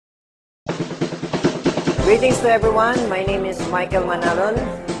Greetings to everyone. My name is Michael Manalon.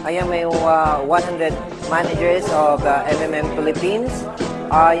 I am a 100 managers of MMM Philippines.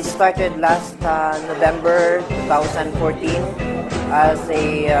 I started last November 2014 as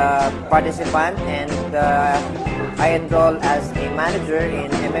a participant, and I enrolled as a manager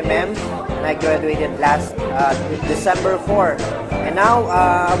in MMM, and I graduated last December 4. And now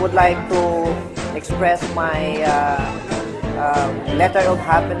I would like to express my letter of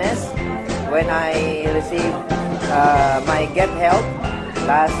happiness when I received my Get Help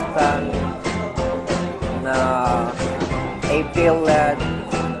last April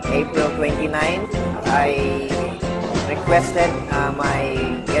 29. I requested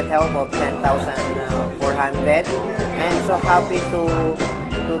my Get Help of 10,400, and so happy to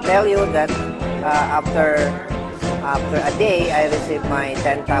tell you that after a day I received my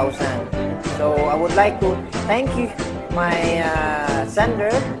 10,000. So I would like to thank you, my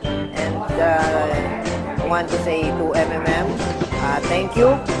sender, and I want to say to MMM, thank you,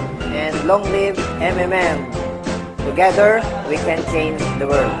 and long live MMM. Together we can change the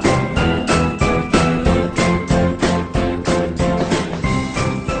world.